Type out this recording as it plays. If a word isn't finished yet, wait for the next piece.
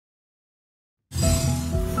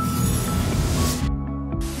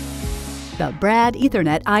The Brad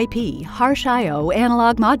EtherNet IP Harsh I/O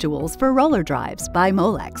analog modules for roller drives by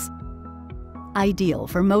Molex. Ideal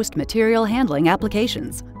for most material handling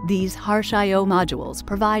applications, these Harsh I/O modules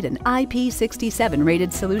provide an IP67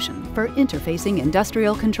 rated solution for interfacing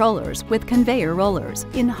industrial controllers with conveyor rollers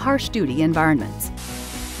in harsh duty environments.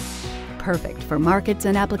 Perfect for markets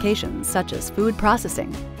and applications such as food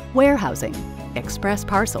processing, warehousing, express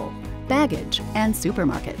parcel, baggage, and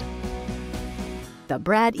supermarket. The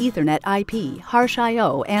Brad EtherNet IP Harsh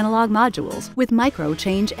I/O analog modules with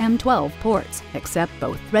micro-change M12 ports accept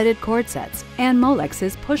both threaded cord sets and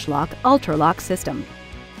Molex's push-lock ultra-lock system.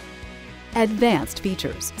 Advanced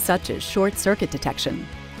features such as short circuit detection,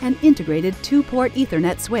 an integrated 2-port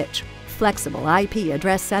Ethernet switch, flexible IP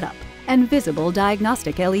address setup, and visible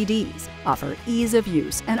diagnostic LEDs offer ease of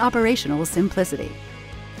use and operational simplicity.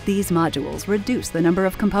 These modules reduce the number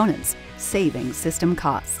of components, saving system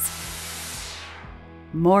costs.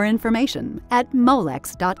 More information at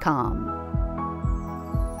molex.com.